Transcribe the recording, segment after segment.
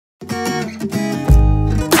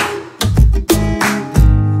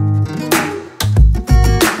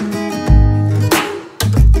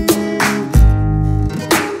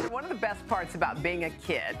Parts about being a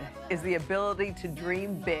kid is the ability to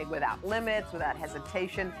dream big without limits, without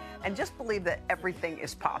hesitation, and just believe that everything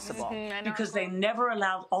is possible. Because they never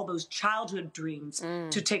allowed all those childhood dreams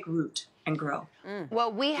to take root and grow.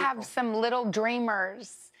 Well, we have some little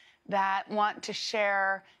dreamers that want to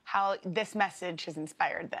share how this message has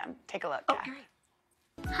inspired them. Take a look. Okay.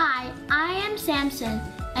 Hi, I am Samson,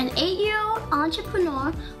 an 8-year-old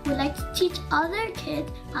entrepreneur who would like to teach other kids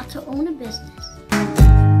how to own a business.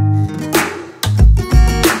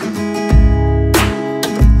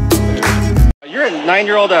 You're a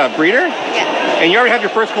 9-year-old breeder? Yeah. And you already have your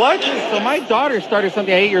first clutch? So my daughter started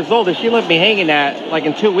something at 8 years old and she left me hanging at like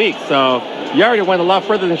in 2 weeks. So you already went a lot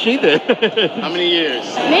further than she did. How many years?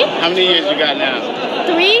 Me? How many years you got now?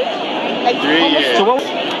 3. Like 3 years. So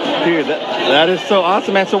dude, that is so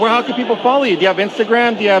awesome, man. So how can people follow you? Do you have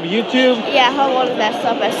Instagram? Do you have YouTube? Yeah, I have all of that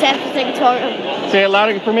stuff at Samson Snakeatorium. Say it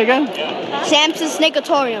louder for me again. Samson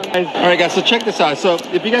Snakeatorium. All right, guys, so check this out. So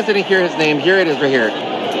if you guys didn't hear his name, here it is right here.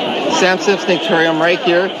 Samson Snakeatorium right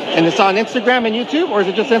here. And it's on Instagram and YouTube, or is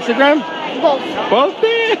it just Instagram? Both. Both?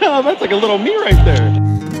 Damn, that's like a little me right there.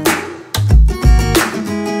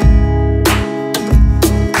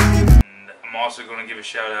 I'm also going to give a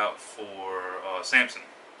shout out for Samson.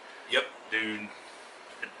 Yep. Dude,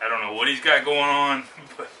 I don't know what he's got going on,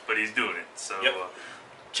 but he's doing it. So yep.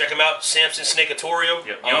 Check him out, Samson Snakeatorium.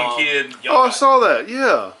 Yep. Young kid. I saw that.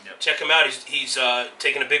 Yeah. Yep. Check him out. He's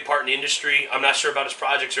taking a big part in the industry. I'm not sure about his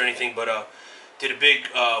projects or anything, but did a big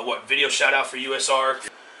video shout out for USR.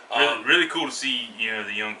 Really cool to see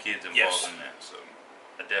the young kids involved yes. in that. So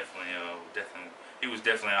I definitely he was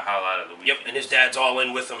definitely a highlight of the weekend. Yep. And his dad's all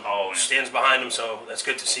in with him. All in. Stands behind him. So that's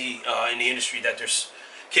good to see in the industry that there's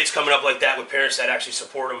kids coming up like that with parents that actually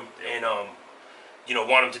support them and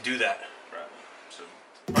want them to do that. Right. So.